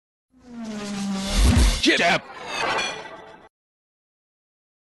Jib-Jab!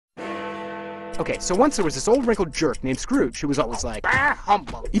 Okay, so once there was this old wrinkled jerk named Scrooge who was always like, bah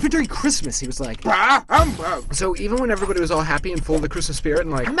humbug. Even during Christmas, he was like, bah humbug. So even when everybody was all happy and full of the Christmas spirit and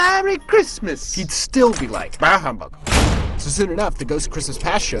like, Merry Christmas, he'd still be like, bah humbug. So soon enough, the Ghost of Christmas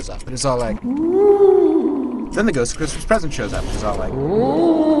Past shows up and is all like, ooh. Then the Ghost of Christmas Present shows up and is all like,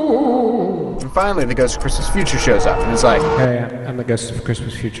 ooh. And finally, the Ghost of Christmas Future shows up and is like, Hey, I'm the Ghost of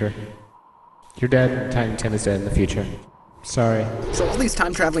Christmas Future. You're dead, and Tiny Tim is dead in the future. Sorry. So all these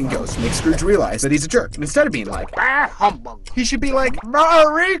time-traveling ghosts make Scrooge realize that he's a jerk, and instead of being like, bah humbug, he should be like,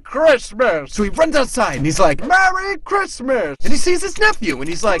 Merry Christmas! So he runs outside, and he's like, Merry Christmas! And he sees his nephew, and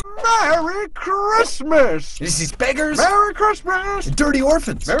he's like, Merry Christmas! And he sees beggars, Merry Christmas! And dirty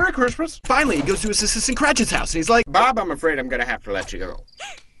orphans, Merry Christmas! Finally, he goes to his assistant Cratchit's house, and he's like, Bob, I'm afraid I'm gonna have to let you go.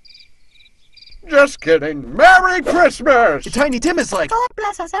 Just kidding. Merry Christmas! And Tiny Tim is like, God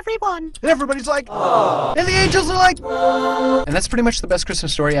bless us, everyone. And everybody's like, aww. And the angels are like, aww. And that's pretty much the best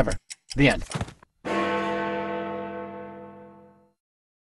Christmas story ever. The end.